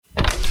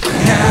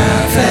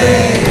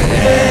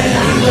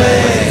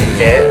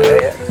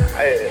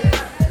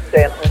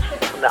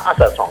the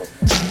other song.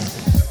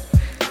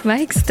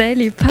 Mike's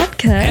Daily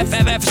Podcast.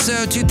 FF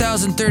episode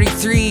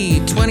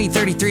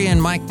 2033,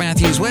 and Mike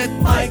Matthews with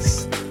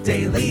Mike's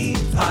Daily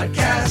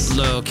Podcast.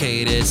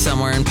 Located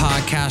somewhere in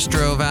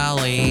Podcastro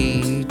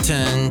Valley.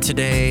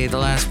 Today, the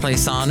last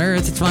place on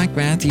earth. It's Mike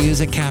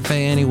Matthews at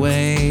Cafe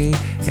Anyway.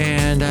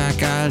 And I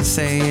gotta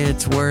say,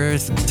 it's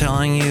worth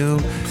telling you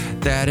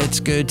that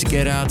it's good to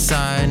get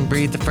outside and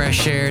breathe the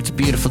fresh air. It's a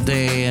beautiful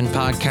day in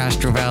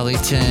Podcastro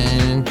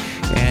Valleyton.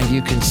 And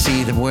you can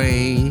see the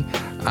way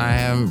I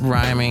am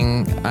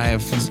rhyming.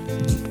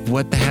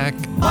 What the heck?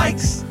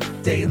 Mike's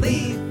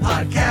Daily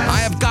Podcast. I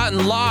have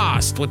gotten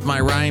lost with my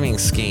rhyming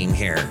scheme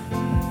here.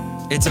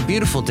 It's a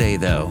beautiful day,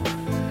 though.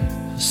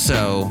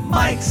 So,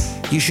 Mike's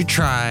you should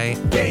try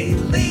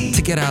Daily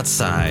to get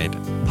outside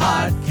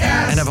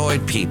Podcast and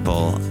avoid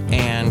people.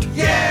 And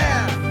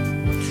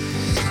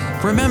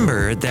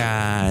remember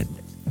that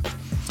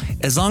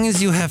as long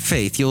as you have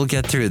faith, you'll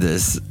get through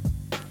this.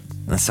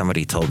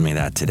 Somebody told me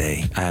that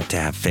today. I have to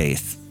have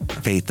faith.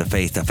 Faith.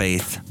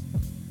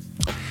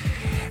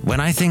 When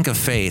I think of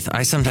faith,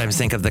 I sometimes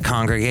think of the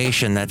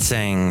congregation that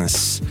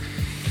sings,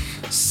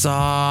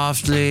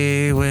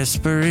 softly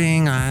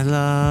whispering, I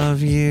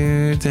love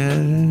you. Da,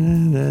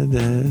 da,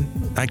 da.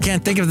 I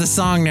can't think of the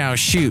song now.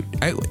 Shoot.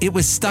 It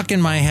was stuck in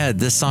my head,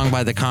 this song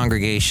by the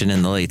congregation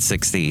in the late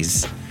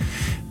 60s.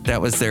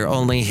 That was their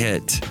only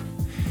hit.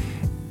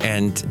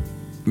 And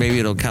maybe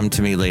it'll come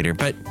to me later.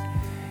 But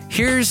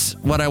here's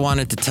what I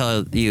wanted to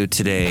tell you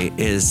today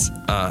is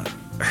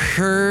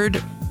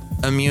herd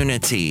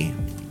immunity.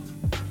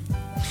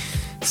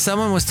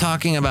 Someone was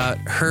talking about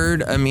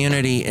herd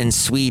immunity in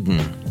Sweden.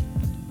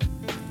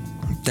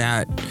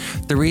 That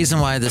the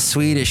reason why the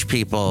Swedish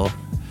people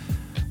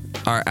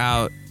are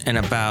out and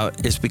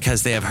about is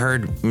because they have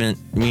herd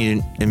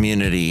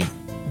immunity.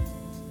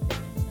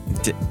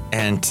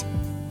 And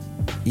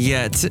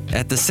yet,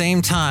 at the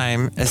same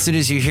time, as soon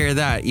as you hear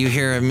that, you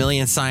hear a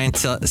million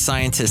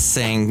scientists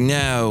saying,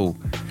 no,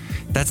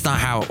 that's not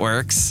how it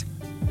works.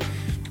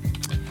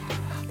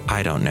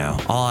 I don't know.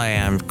 All I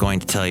am going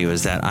to tell you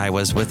is that I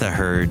was with a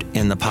herd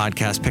in the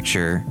podcast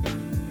picture.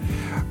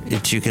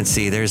 You can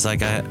see there's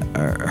like a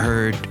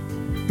herd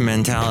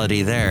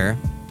mentality there,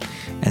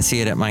 and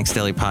see it at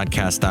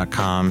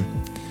mikesdailypodcast.com.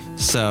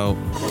 So.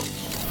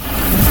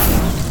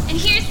 And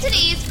here's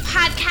today's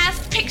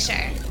podcast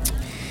picture.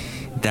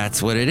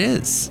 That's what it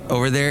is.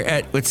 Over there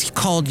at what's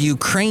called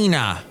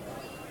Ukraina.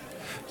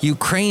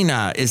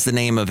 Ukraina is the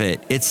name of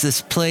it. It's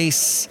this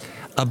place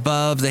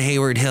above the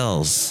Hayward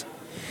Hills.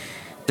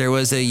 There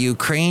was a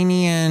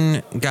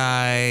Ukrainian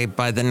guy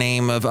by the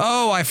name of,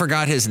 I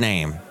forgot his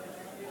name.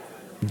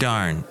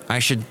 Darn, I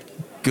should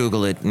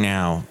Google it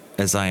now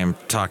as I am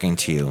talking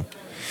to you.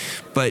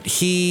 But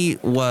he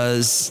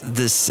was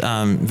this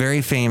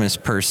very famous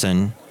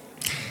person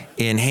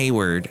in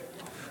Hayward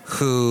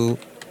who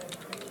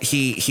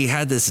he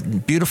had this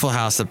beautiful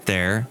house up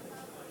there.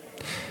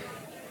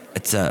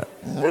 It's a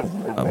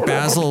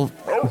Basil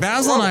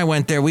and I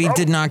went there. We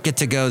did not get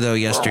to go though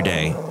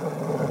yesterday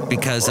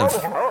because of,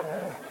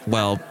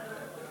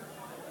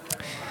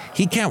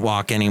 he can't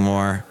walk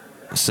anymore.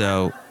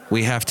 So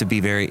we have to be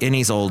and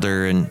he's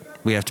older, and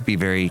we have to be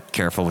very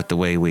careful with the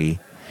way we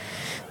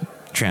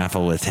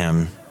travel with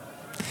him.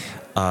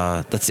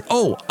 Let's see.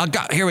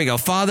 Here we go.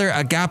 Father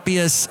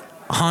Agapius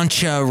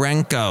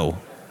Honcharenko.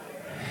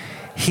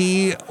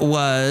 He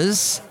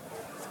was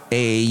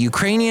a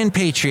Ukrainian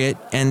patriot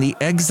and the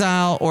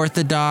exiled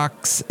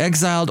Orthodox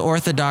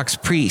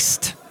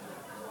priest.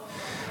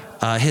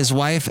 His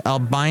wife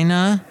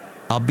Albina,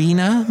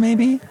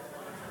 maybe?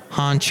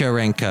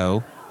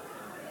 Honcharenko.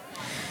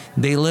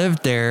 They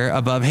lived there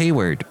above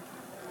Hayward.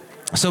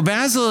 So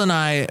Basil and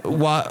I,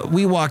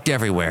 we walked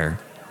everywhere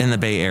in the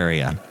Bay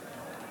Area.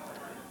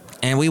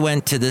 And we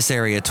went to this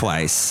area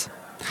twice.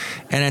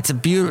 And it's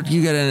you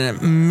get an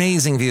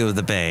amazing view of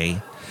the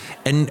bay.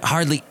 And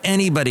hardly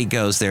anybody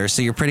goes there,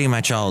 so you're pretty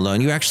much all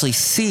alone. You actually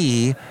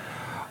see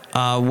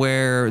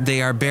where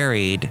they are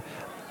buried,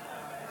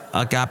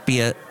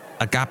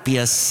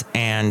 Agapius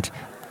and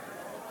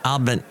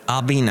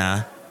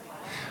Albina.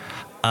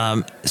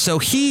 So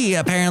he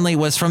apparently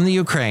was from the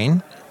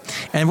Ukraine,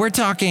 and we're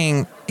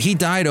talking, he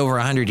died over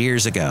 100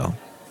 years ago.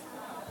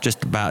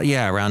 Just about,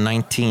 around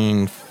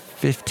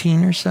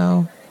 1915 or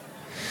so.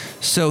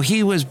 So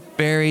he was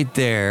buried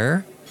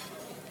there.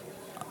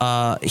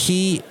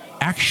 He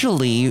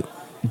actually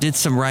did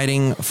some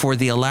writing for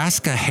the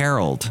Alaska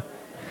Herald,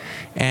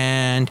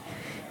 and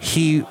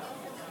he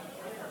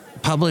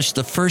published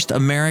the first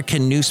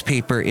American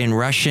newspaper in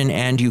Russian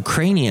and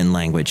Ukrainian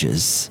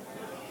languages.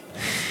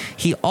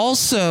 He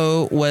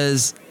also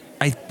was,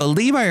 I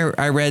believe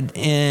I read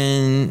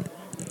in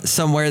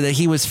somewhere that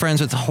he was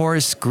friends with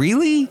Horace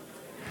Greeley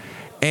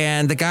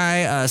and the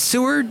guy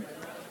Seward,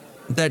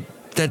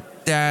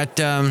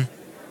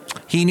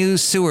 he knew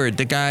Seward,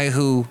 the guy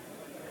who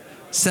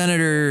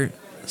Senator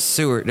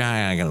Seward.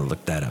 I gotta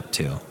look that up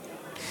too.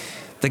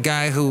 The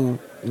guy who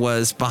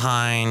was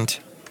behind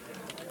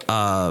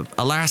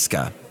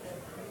Alaska.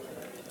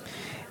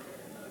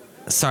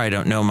 sorry, I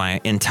don't know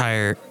my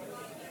entire.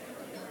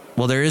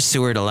 Well, there is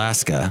Seward,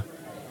 Alaska.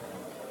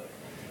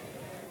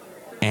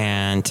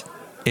 And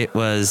it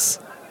was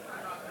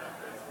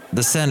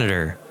the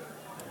senator.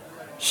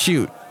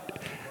 Shoot.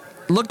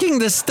 Looking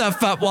this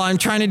stuff up while I'm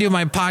trying to do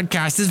my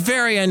podcast is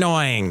very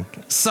annoying.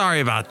 Sorry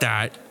about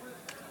that.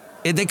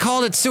 They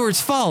called it Seward's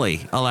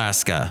Folly,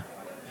 Alaska.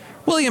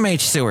 William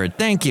H. Seward,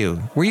 thank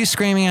you. Were you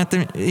screaming at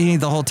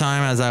the whole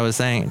time as I was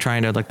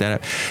trying to look that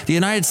up? The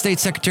United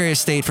States Secretary of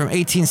State from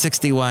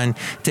 1861 to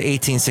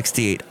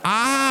 1868.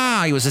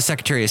 Ah, he was a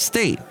Secretary of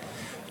State.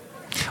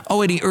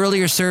 Oh, and he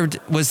earlier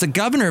was the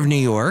governor of New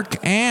York,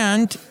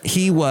 and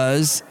he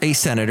was a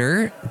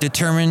senator,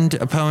 determined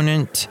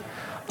opponent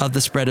of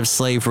the spread of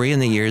slavery in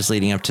the years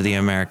leading up to the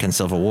American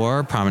Civil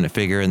War, prominent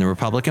figure in the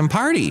Republican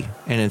Party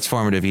in its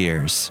formative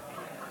years.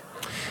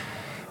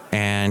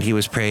 And he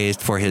was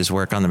praised for his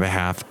work on the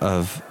behalf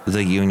of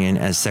the Union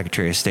as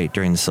Secretary of State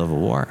during the Civil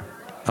War.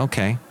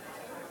 Okay.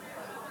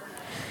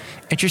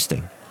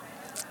 Interesting.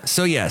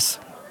 So, yes,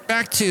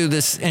 back to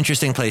this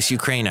interesting place,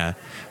 Ukraine,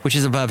 which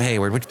is above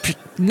Hayward, which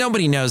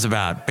nobody knows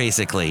about,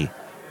 basically.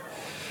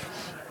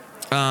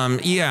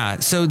 Yeah,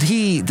 so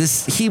he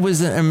was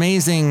an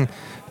amazing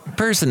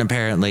person,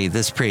 apparently,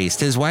 this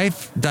priest. His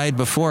wife died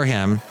before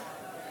him,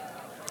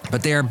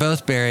 but they are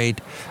both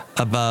buried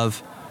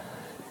above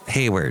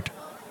Hayward.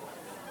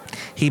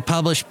 He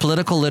published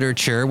political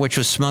literature, which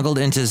was smuggled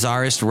into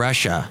Tsarist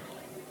Russia.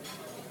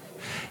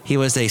 He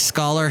was a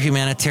scholar,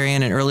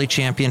 humanitarian, and early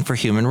champion for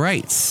human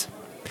rights.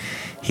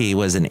 He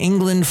was in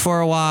England for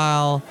a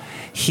while.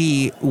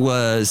 He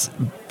was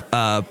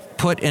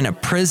put in a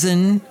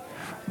prison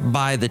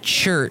by the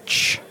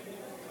church.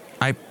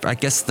 I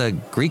guess the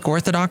Greek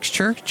Orthodox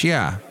Church?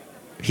 Yeah.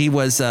 He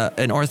was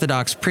an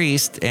Orthodox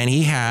priest, and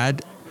he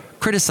had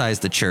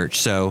criticized the church.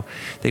 So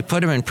they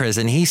put him in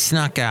prison. He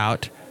snuck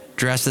out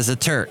dressed as a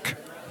Turk.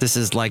 This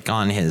is like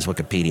on his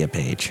Wikipedia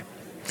page.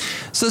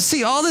 So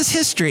see all this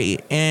history,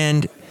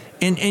 and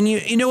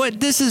you know what?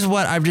 This is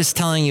what I'm just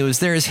telling you is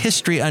there is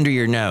history under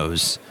your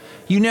nose.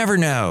 You never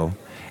know.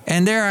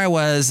 And there I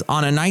was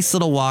on a nice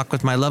little walk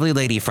with my lovely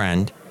lady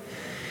friend,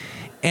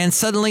 and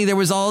suddenly there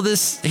was all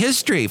this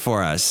history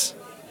for us,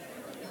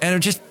 and it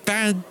was just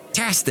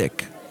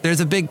fantastic. There's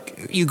a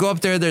big, you go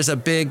up there, there's a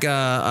big,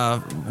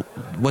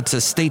 what's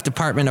a State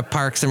Department of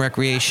Parks and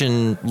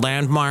Recreation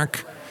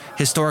landmark,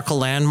 historical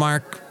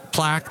landmark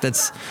plaque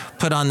that's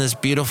put on this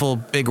beautiful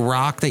big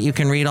rock that you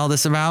can read all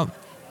this about.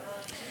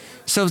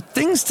 So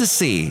things to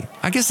see.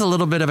 I guess a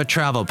little bit of a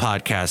travel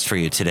podcast for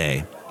you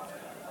today.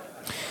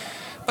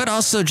 But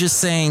also just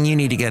saying you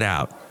need to get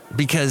out,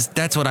 because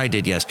that's what I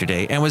did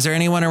yesterday. And was there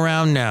anyone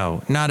around?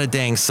 No, not a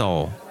dang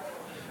soul.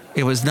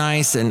 It was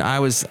nice, and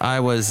I was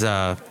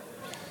now,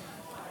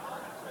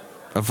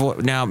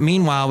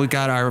 meanwhile, we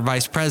got our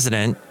vice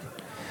president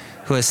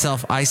who is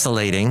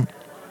self-isolating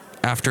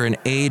after an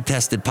aide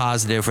tested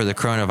positive for the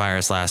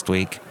coronavirus last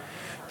week,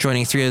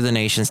 joining 3 of the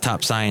nation's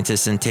top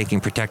scientists in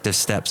taking protective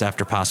steps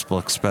after possible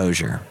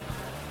exposure.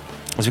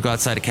 As we go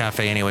outside a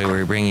cafe anyway, where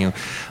we bring you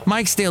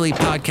Mike's Daily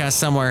Podcast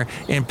somewhere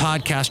in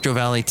Podcastro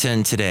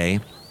Valleyton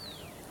today.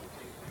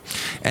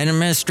 An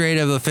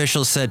administrative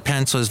official said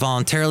Pence was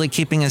voluntarily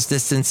keeping his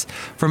distance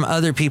from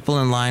other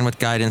people in line with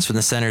guidance from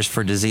the Centers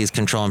for Disease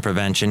Control and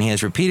Prevention. He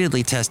has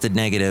repeatedly tested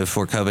negative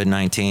for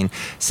COVID-19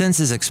 since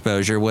his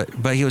exposure,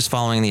 but he was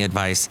following the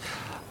advice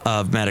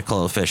of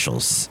medical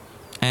officials.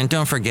 And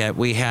don't forget,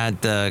 we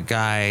had the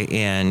guy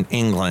in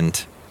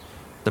England,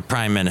 the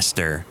prime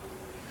minister,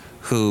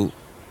 who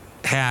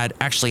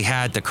actually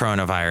had the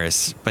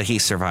coronavirus, but he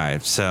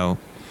survived. So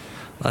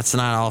let's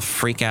not all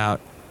freak out.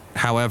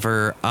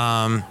 However,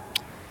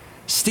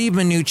 Steve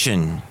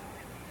Mnuchin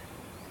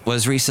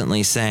was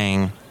recently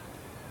saying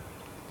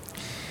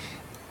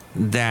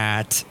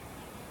that,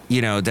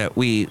 that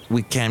we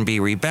can be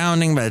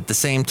rebounding, but at the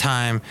same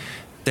time,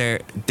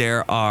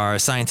 there are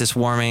scientists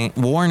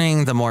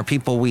warning the more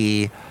people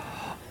we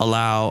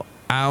allow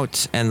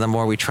out and the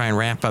more we try and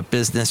ramp up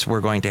business,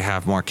 we're going to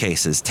have more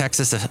cases.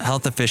 Texas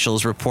health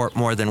officials report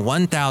more than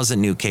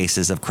 1,000 new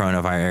cases of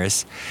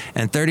coronavirus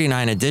and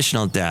 39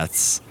 additional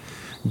deaths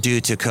due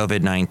to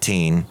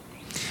COVID-19.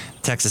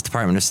 Texas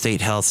Department of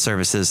State Health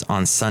Services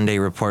on Sunday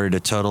reported a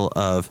total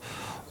of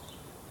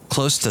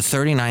close to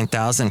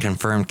 39,000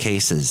 confirmed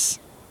cases.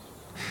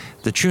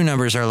 The true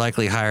numbers are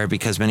likely higher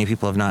because many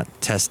people have not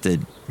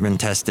been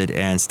tested,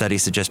 and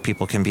studies suggest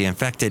people can be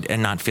infected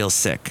and not feel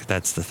sick.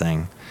 That's the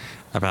thing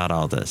about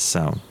all this.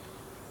 So,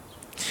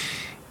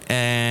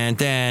 and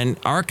then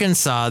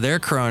Arkansas, their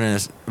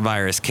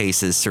coronavirus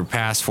cases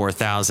surpassed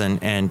 4,000,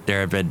 and there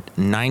have been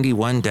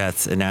 91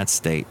 deaths in that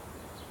state.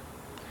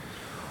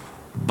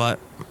 But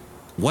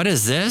what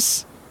is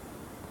this?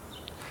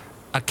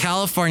 A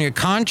California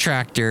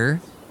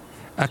contractor,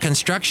 a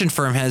construction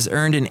firm, has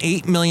earned an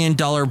 $8 million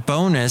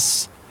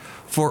bonus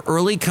for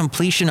early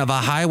completion of a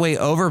highway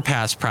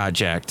overpass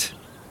project.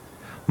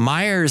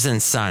 Myers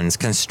 & Sons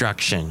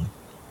Construction.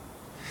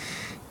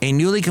 A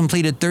newly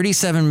completed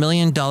 $37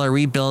 million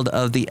rebuild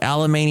of the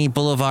Alamany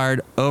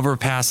Boulevard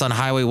overpass on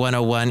Highway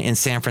 101 in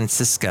San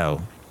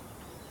Francisco.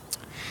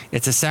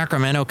 It's a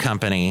Sacramento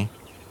company.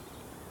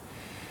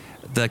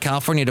 The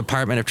California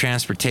Department of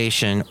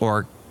Transportation,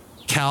 or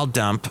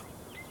CalDump,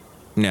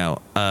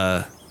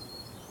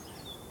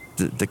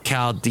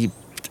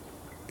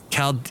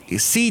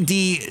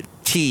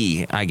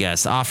 CDT, I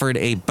guess, offered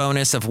a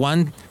bonus of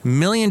 $1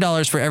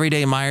 million for every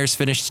day Myers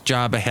finished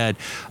job ahead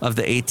of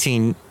the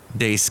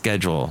 18-day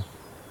schedule.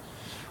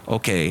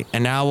 Okay,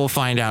 and now we'll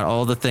find out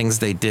all the things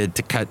they did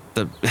to cut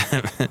the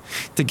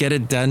to get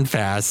it done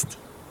fast,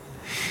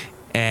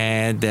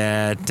 and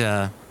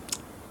that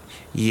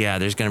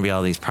there's going to be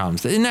all these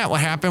problems. Isn't that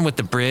what happened with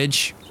the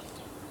bridge?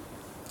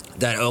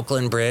 That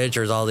Oakland Bridge,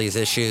 there's all these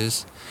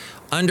issues.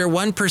 Under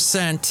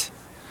 1%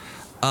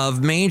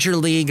 of Major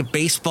League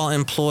Baseball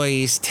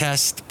employees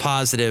test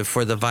positive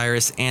for the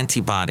virus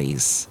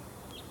antibodies.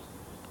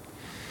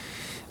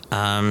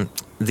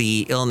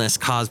 The illness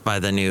caused by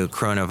the new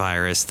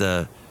coronavirus,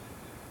 the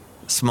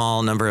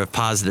small number of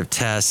positive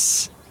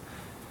tests,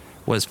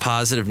 was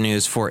positive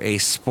news for a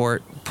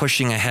sport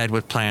pushing ahead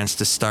with plans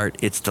to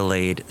start its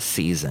delayed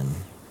season.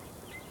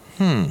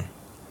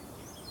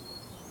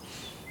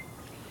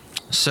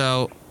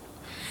 So,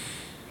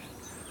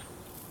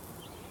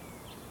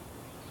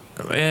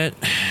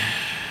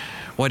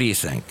 what do you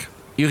think?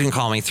 You can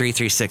call me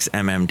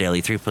 336MM Daily.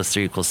 3 +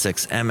 3 =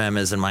 6. MM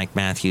is in Mike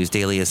Matthews.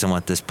 Daily is in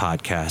what this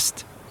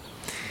podcast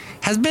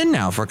has been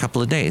now for a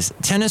couple of days.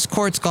 Tennis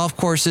courts, golf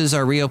courses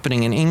are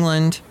reopening in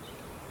England.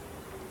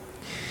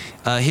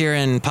 Here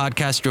in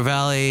Podcastro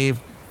Valley,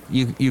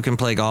 you can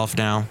play golf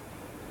now.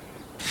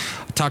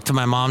 I talked to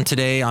my mom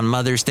today on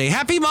Mother's Day.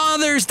 Happy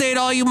Mother's Day to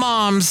all you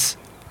moms,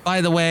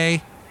 by the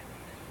way.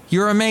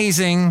 You're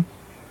amazing.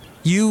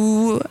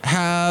 You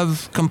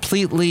have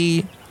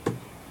completely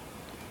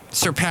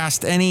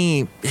surpassed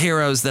any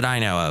heroes that I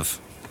know of.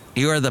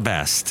 You are the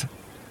best.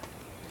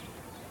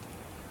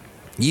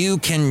 You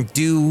can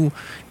do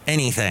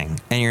anything,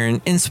 and you're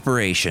an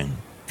inspiration.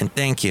 And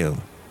thank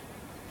you.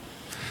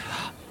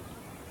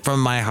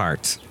 From my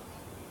heart.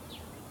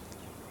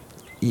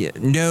 Yeah,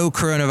 no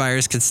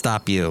coronavirus could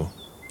stop you,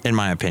 in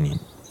my opinion.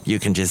 You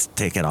can just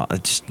take it all,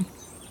 just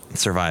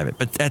survive it.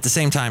 But at the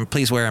same time,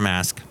 please wear a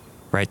mask,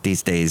 right?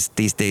 These days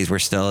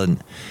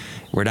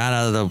we're not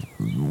out of the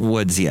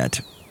woods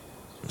yet.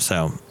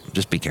 So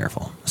just be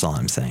careful. That's all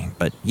I'm saying.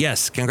 But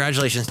yes,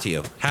 congratulations to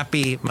you.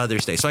 Happy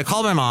Mother's Day. So I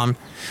called my mom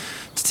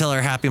to tell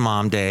her Happy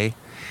Mom Day.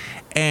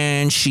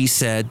 And she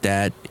said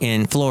that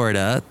in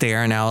Florida, they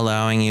are now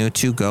allowing you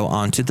to go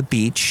onto the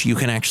beach. You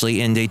can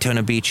actually, in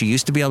Daytona Beach, you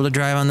used to be able to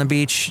drive on the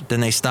beach. Then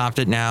they stopped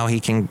it. Now you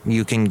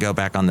can go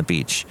back on the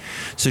beach.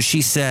 So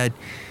she said,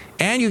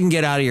 and you can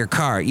get out of your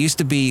car. It used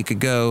to be you could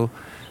go,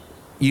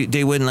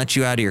 they wouldn't let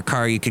you out of your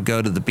car. You could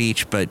go to the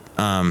beach, but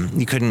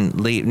you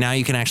couldn't leave. Now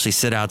you can actually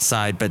sit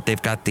outside, but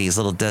they've got these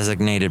little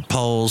designated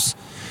poles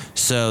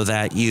so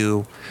that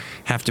you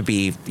have to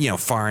be,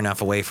 far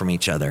enough away from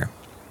each other.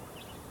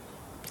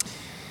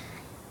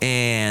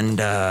 And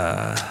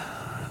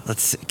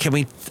let's see,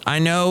 I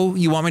know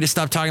you want me to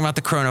stop talking about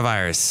the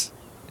coronavirus.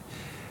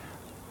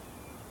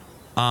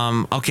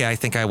 Okay, I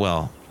think I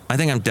will. I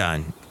think I'm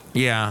done.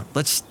 Yeah,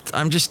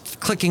 I'm just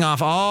clicking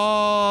off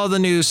all the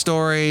news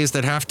stories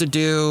that have to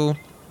do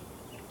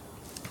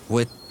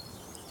with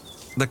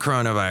the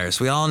coronavirus.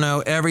 We all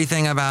know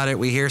everything about it.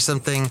 We hear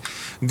something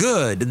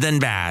good, then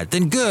bad,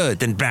 then good,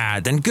 then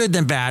bad, then good,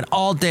 then bad,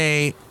 all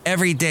day,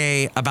 every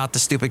day about the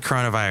stupid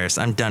coronavirus.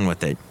 I'm done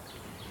with it.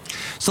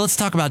 So let's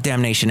talk about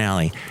Damnation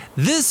Alley.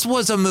 This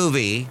was a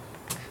movie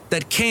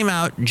that came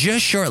out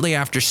just shortly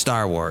after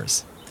Star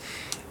Wars.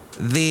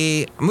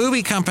 The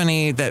movie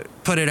company that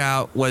put it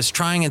out was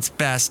trying its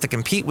best to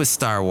compete with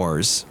Star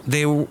Wars.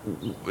 They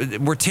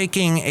were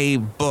taking a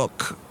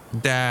book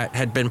that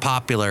had been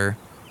popular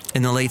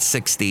in the late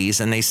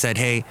 60s, and they said,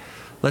 hey,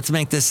 let's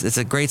make this, it's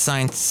a great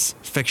science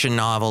fiction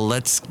novel.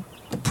 Let's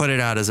put it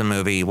out as a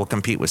movie. We'll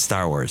compete with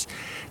Star Wars.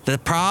 The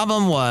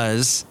problem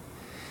was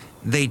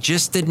they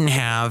just didn't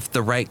have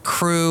the right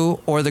crew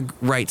or the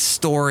right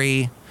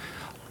story.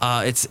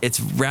 It's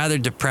rather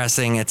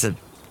depressing. It's a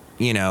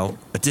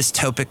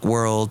dystopian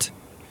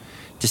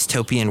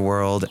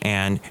world.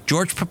 And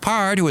George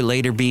Peppard, who would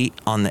later be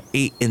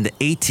in the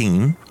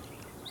A-Team,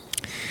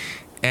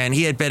 and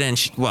he had been in,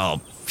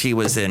 he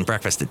was in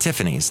Breakfast at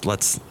Tiffany's.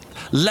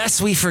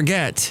 Lest we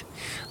forget,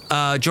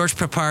 George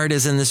Peppard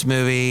is in this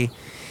movie.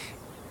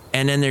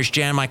 And then there's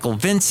Jan Michael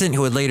Vincent,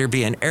 who would later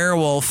be in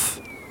Airwolf.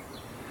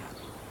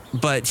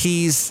 But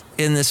he's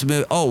in this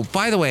movie. Oh,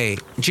 by the way,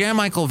 Jan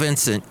Michael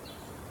Vincent.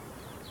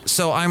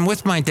 So I'm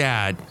with my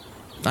dad.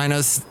 I know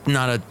it's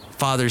not a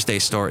Father's Day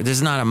story. This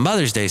is not a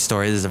Mother's Day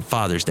story. This is a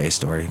Father's Day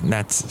story. And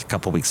that's a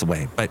couple weeks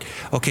away. But,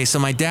 okay, so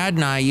my dad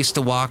and I used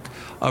to walk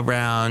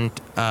around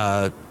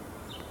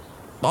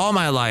all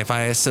my life.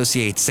 I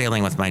associate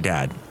sailing with my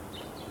dad.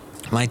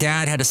 My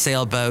dad had a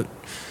sailboat,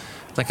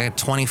 like a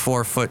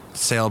 24-foot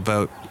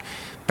sailboat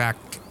back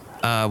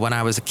when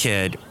I was a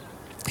kid.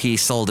 He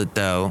sold it,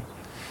 though,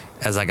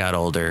 as I got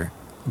older.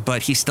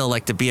 But he still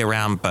liked to be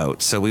around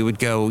boats. So we would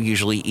go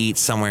usually eat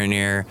somewhere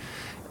near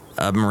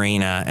a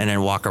marina and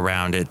then walk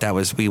around it.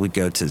 We would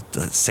go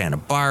to Santa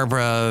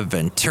Barbara,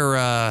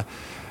 Ventura.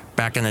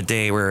 Back in the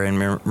day, we were in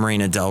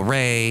Marina del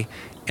Rey,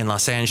 in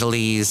Los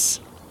Angeles.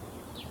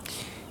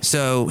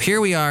 So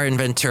here we are in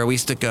Ventura. We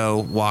used to go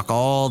walk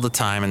all the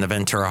time in the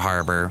Ventura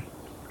Harbor.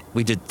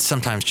 We did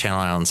sometimes Channel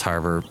Islands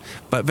Harbor,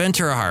 but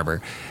Ventura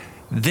Harbor.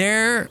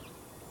 There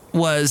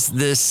was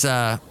this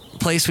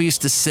place we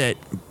used to sit,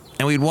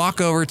 and we'd walk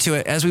over to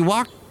it. As we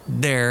walked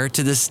there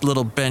to this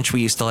little bench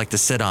we used to like to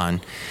sit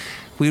on,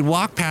 we'd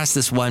walk past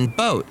this one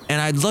boat,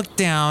 and I'd look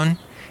down,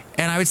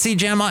 and I would see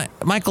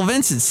Michael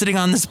Vincent sitting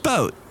on this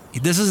boat.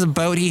 This is a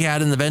boat he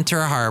had in the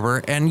Ventura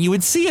Harbor, and you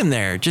would see him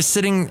there, just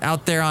sitting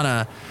out there on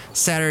a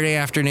Saturday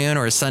afternoon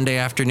or a Sunday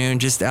afternoon,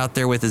 just out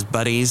there with his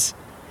buddies.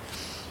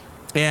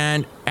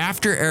 And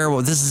after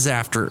Airwolf, this is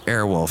after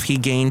Airwolf, he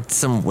gained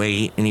some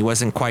weight, and he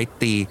wasn't quite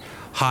the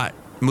hot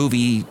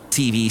movie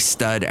TV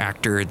stud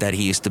actor that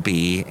he used to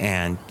be.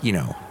 And, you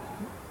know,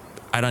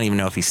 I don't even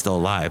know if he's still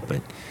alive,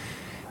 but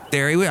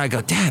there he would. I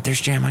go, Dad, there's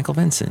Jan Michael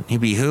Vincent.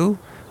 He'd be, who?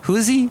 Who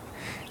is he?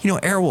 You know,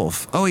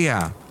 Airwolf. Oh,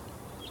 yeah.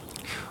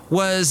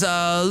 Was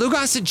Lou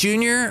Gossett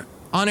Jr.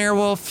 on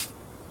Airwolf?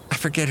 I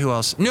forget who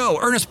else. No,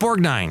 Ernest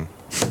Borgnine.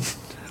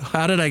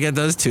 How did I get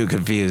those two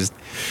confused?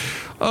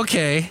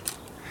 Okay.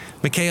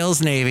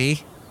 McHale's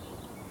Navy.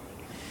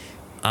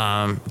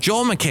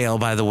 Joel McHale,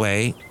 by the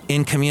way,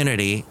 in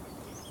Community.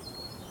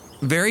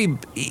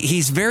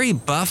 He's very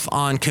buff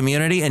on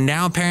Community, and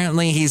now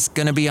apparently he's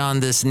going to be on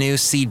this new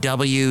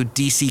CW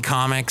DC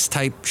Comics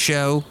type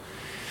show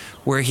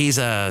where he's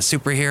a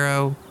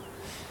superhero.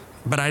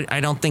 But I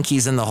don't think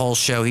he's in the whole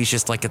show. He's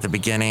just like at the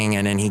beginning,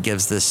 and then he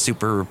gives this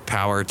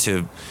superpower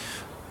to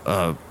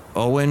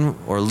Owen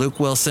or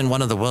Luke Wilson,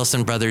 one of the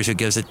Wilson brothers, who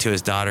gives it to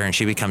his daughter, and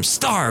she becomes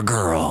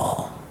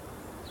Stargirl.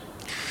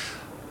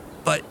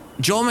 But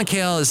Joel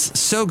McHale is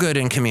so good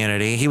in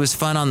Community. He was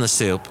fun on The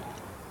Soup.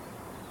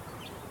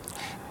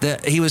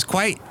 He was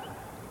quite,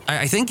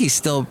 I think he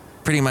still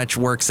pretty much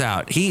works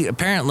out. He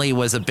apparently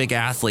was a big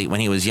athlete when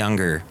he was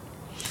younger.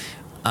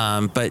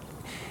 But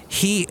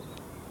he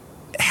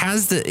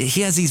has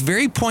these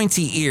very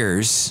pointy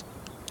ears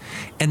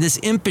and this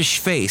impish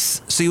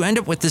face. So you end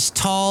up with this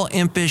tall,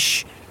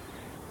 impish,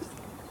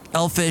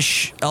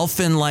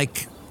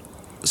 elfin-like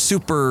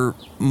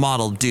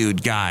supermodel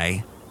dude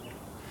guy.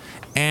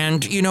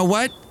 And you know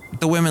what?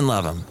 The women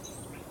love him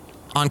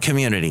on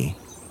Community.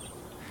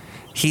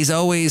 He's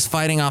always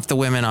fighting off the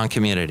women on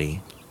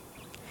Community.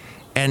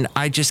 And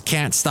I just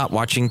can't stop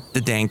watching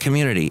the dang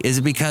Community. Is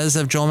it because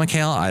of Joel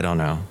McHale? I don't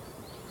know.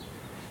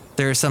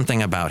 There's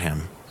something about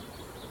him,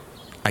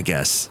 I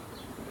guess.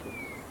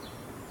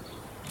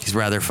 He's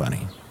rather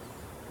funny.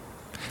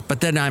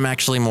 But then I'm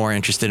actually more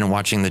interested in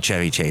watching the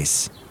Chevy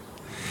Chase,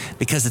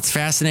 because it's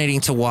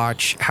fascinating to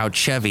watch how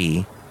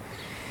Chevy,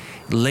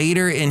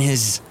 later in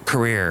his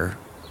career,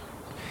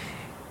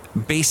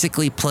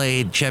 basically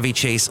played Chevy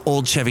Chase,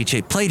 old Chevy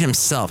Chase, played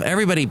himself.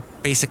 Everybody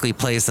basically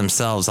plays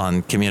themselves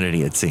on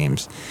Community, it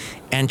seems.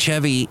 And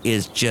Chevy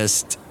is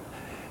just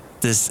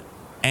this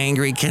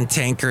angry,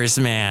 cantankerous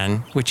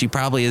man, which he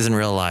probably is in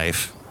real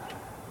life.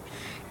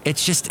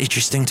 It's just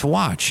interesting to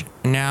watch.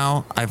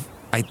 Now,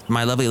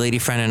 my lovely lady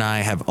friend and I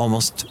have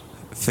almost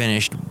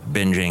finished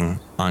binging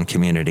on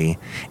Community.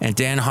 And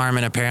Dan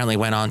Harmon apparently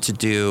went on to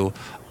do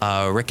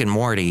Rick and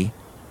Morty.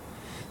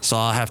 So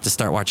I'll have to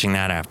start watching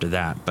that after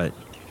that. But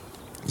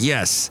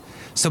yes.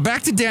 So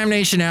back to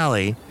Damnation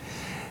Alley.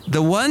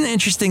 The one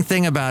interesting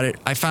thing about it,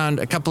 I found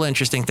a couple of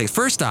interesting things.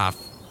 First off,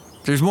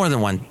 there's more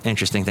than one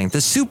interesting thing.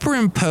 The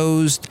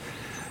superimposed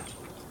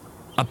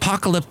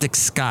apocalyptic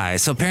sky.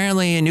 So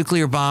apparently a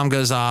nuclear bomb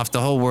goes off, the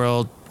whole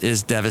world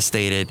is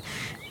devastated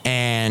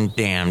and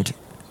damned,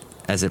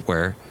 as it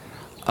were.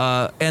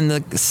 And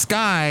the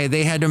sky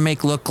they had to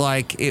make look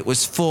like it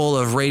was full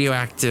of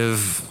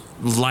radioactive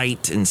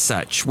light and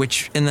such,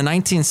 which in the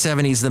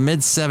 1970s, the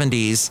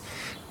mid-70s,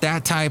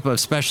 that type of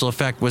special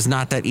effect was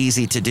not that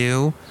easy to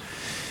do.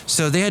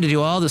 So they had to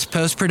do all this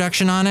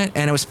post-production on it,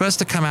 and it was supposed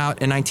to come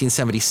out in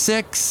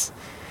 1976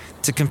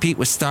 to compete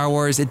with Star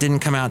Wars. It didn't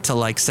come out till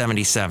like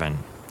 77.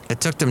 It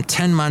took them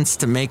 10 months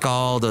to make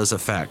all those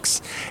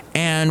effects.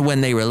 And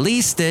when they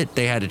released it,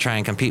 they had to try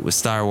and compete with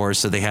Star Wars,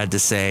 so they had to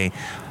say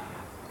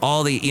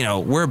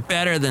we're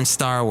better than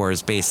Star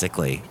Wars,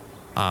 basically,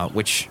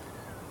 which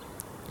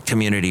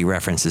Community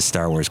references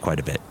Star Wars quite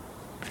a bit,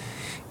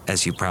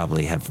 as you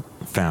probably have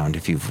found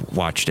if you've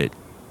watched it.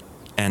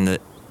 And the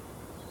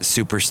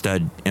super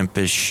stud,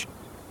 impish,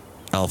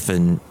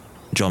 elfin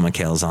Joel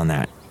McHale's on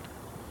that.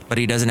 But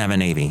he doesn't have a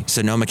Navy,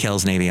 so no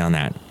McHale's Navy on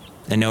that.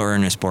 And no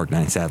Ernest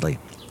Borgnine, sadly.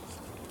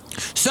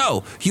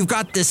 So, you've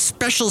got this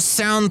special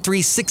Sound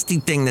 360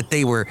 thing that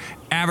they were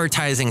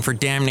advertising for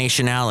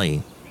Damnation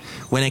Alley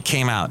when it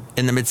came out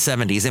in the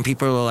mid-70s. And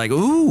people were like,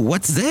 ooh,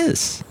 what's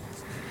this?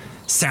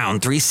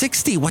 Sound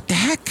 360, what the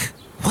heck?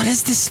 What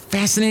is this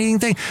fascinating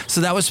thing?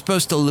 So that was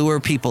supposed to lure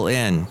people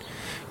in.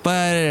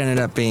 But it ended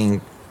up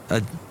being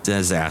a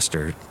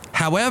disaster.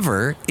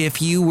 However,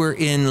 if you were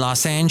in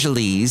Los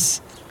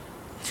Angeles,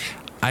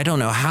 I don't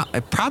know how,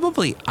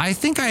 I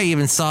think I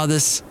even saw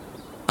this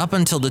up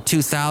until the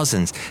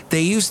 2000s.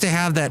 They used to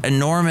have that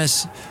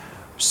enormous,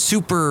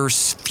 super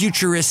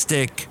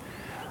futuristic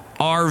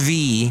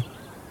RV.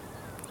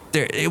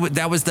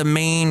 That was the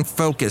main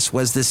focus,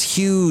 was this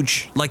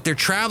huge, like they're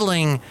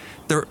traveling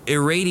the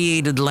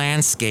irradiated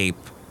landscape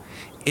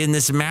in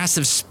this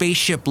massive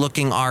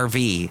spaceship-looking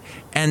RV.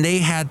 And they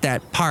had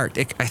that part.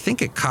 I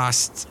think it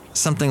cost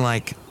something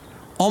like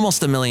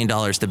almost $1 million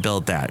to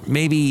build that.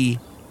 Maybe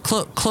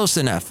close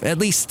enough, at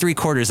least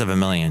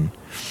 $750,000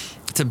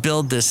 to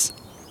build this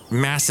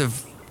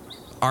massive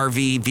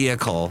RV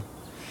vehicle.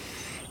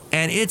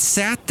 And it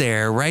sat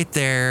there, right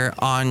there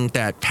on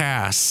that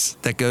pass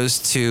that goes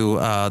to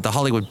the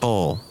Hollywood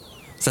Bowl.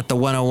 Is that the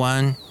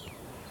 101?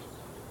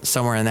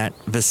 Somewhere in that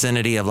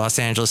vicinity of Los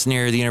Angeles,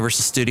 near the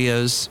Universal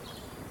Studios.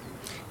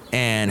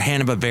 And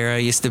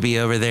Hanna-Barbera used to be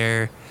over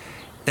there.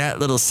 That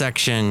little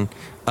section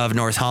of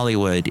North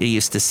Hollywood, it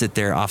used to sit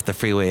there off the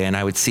freeway, and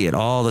I would see it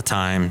all the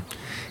time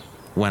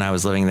when I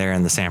was living there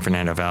in the San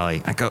Fernando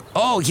Valley. I go,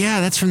 oh,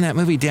 yeah, that's from that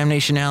movie,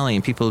 Damnation Alley.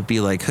 And people would be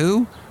like,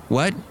 who?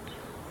 What?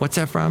 What's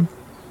that from?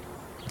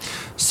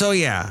 So,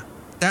 yeah,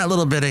 that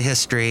little bit of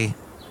history,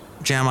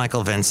 Jan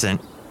Michael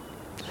Vincent.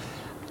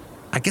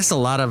 I guess a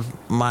lot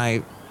of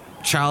my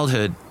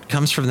childhood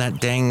comes from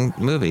that dang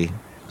movie.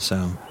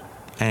 So,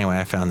 anyway,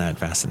 I found that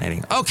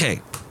fascinating.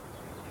 Okay.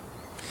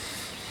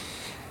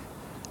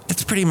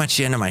 That's pretty much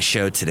the end of my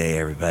show today,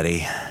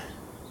 everybody.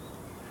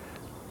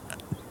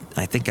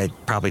 I think I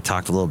probably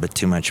talked a little bit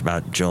too much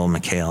about Joel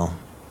McHale,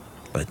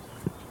 but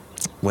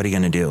what are you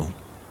going to do?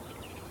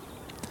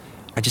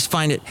 I just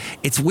find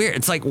it's weird.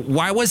 It's like,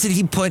 why wasn't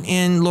he put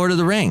in Lord of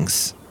the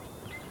Rings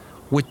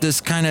with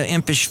this kind of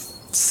impish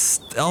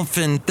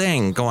elfin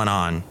thing going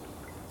on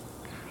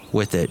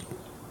with it?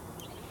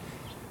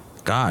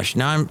 Gosh,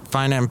 now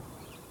I'm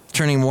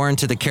turning more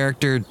into the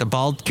character, the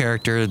bald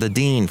character, the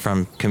Dean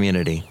from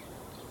Community.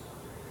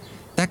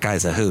 That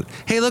guy's a hoot.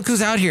 Hey, look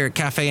who's out here at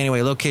Cafe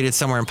Anyway, located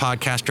somewhere in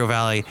Podcastro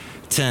Valley,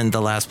 10,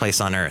 the last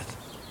place on earth.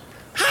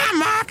 Hi,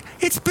 Mark.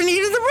 It's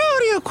Benita the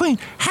Rodeo Queen.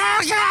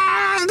 How's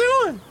y'all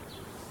doing?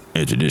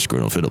 It's a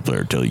disgruntled fiddle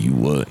player, tell you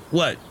what.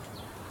 What?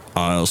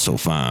 I also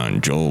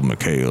find Joel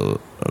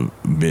McHale a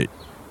bit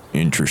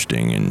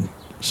interesting in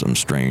some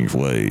strange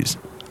ways.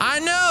 I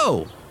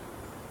know.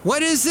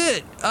 What is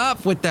it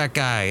up with that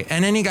guy?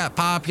 And then he got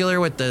popular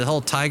with the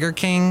whole Tiger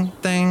King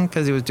thing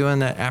because he was doing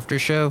that after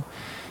show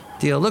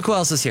deal. Look who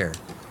else is here.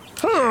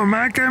 Hello,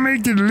 Mike. I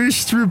make the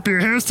delicious root beer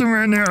Heston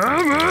right now.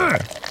 Over.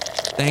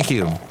 Thank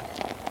you.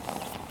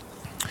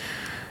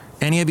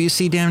 Any of you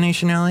see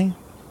Damnation Alley?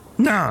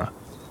 Nah.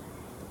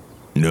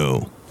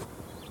 No.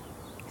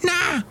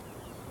 Nah.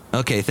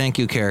 Okay, thank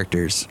you,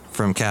 characters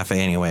from Cafe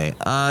Anyway.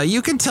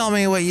 You can tell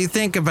me what you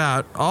think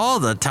about all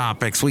the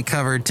topics we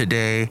covered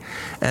today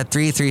at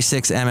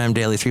 336MM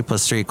Daily. 3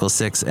 + 3 =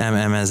 6.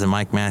 MM as in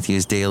Mike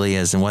Matthews Daily,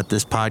 as in what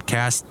this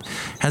podcast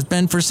has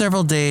been for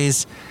several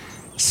days.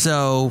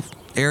 So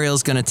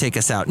Ariel's going to take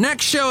us out.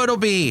 Next show, it'll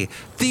be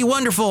the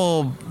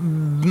wonderful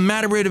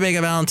Matabrita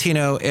Vega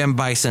Valentino and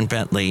Bison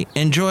Bentley.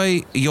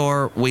 Enjoy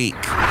your week.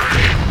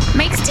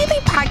 Mike's Daily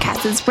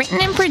Podcast is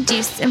written and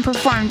produced and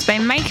performed by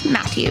Mike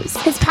Matthews.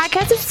 His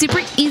podcast is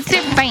super easy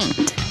to find.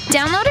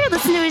 Download or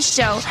listen to his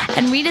show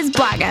and read his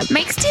blog at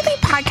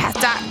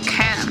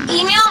mikesdailypodcast.com.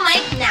 Email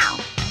Mike now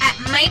at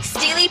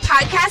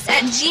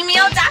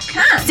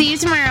mikesdailypodcast@gmail.com. See you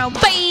tomorrow.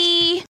 Bye.